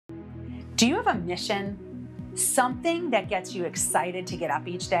Do you have a mission? Something that gets you excited to get up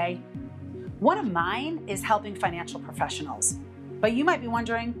each day? One of mine is helping financial professionals. But you might be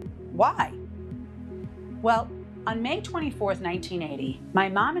wondering, why? Well, on May 24th, 1980, my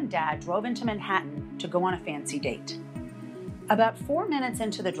mom and dad drove into Manhattan to go on a fancy date. About 4 minutes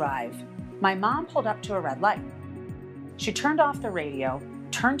into the drive, my mom pulled up to a red light. She turned off the radio,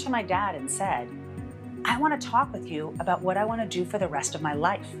 turned to my dad and said, "I want to talk with you about what I want to do for the rest of my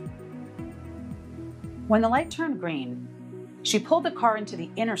life." When the light turned green, she pulled the car into the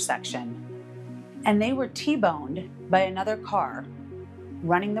intersection and they were T-boned by another car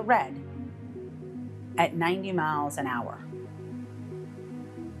running the red at 90 miles an hour.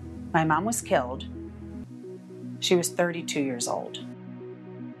 My mom was killed. She was 32 years old.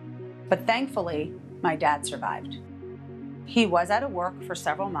 But thankfully, my dad survived. He was out of work for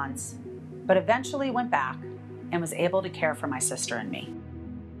several months, but eventually went back and was able to care for my sister and me.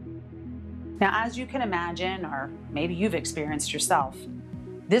 Now, as you can imagine, or maybe you've experienced yourself,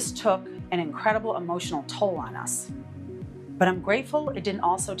 this took an incredible emotional toll on us. But I'm grateful it didn't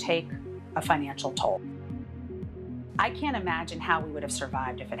also take a financial toll. I can't imagine how we would have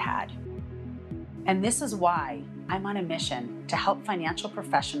survived if it had. And this is why I'm on a mission to help financial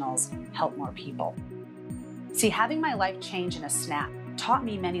professionals help more people. See, having my life change in a snap taught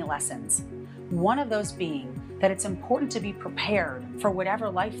me many lessons. One of those being that it's important to be prepared for whatever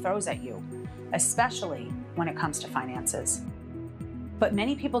life throws at you, especially when it comes to finances. But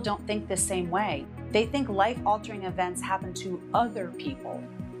many people don't think the same way. They think life-altering events happen to other people,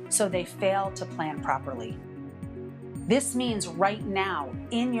 so they fail to plan properly. This means right now,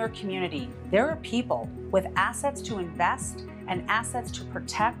 in your community, there are people with assets to invest and assets to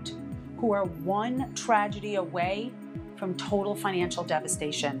protect who are one tragedy away from total financial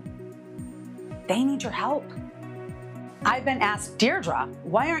devastation. They need your help. I've been asked, Deirdre,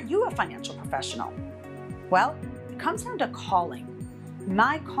 why aren't you a financial professional? Well, it comes down to calling.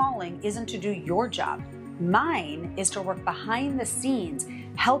 My calling isn't to do your job. Mine is to work behind the scenes,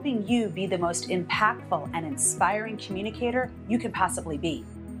 helping you be the most impactful and inspiring communicator you can possibly be.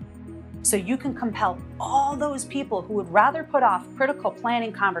 So you can compel all those people who would rather put off critical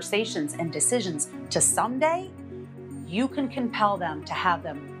planning conversations and decisions to someday, you can compel them to have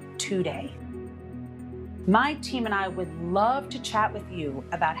them today. My team and I would love to chat with you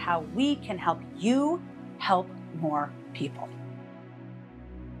about how we can help you help more people.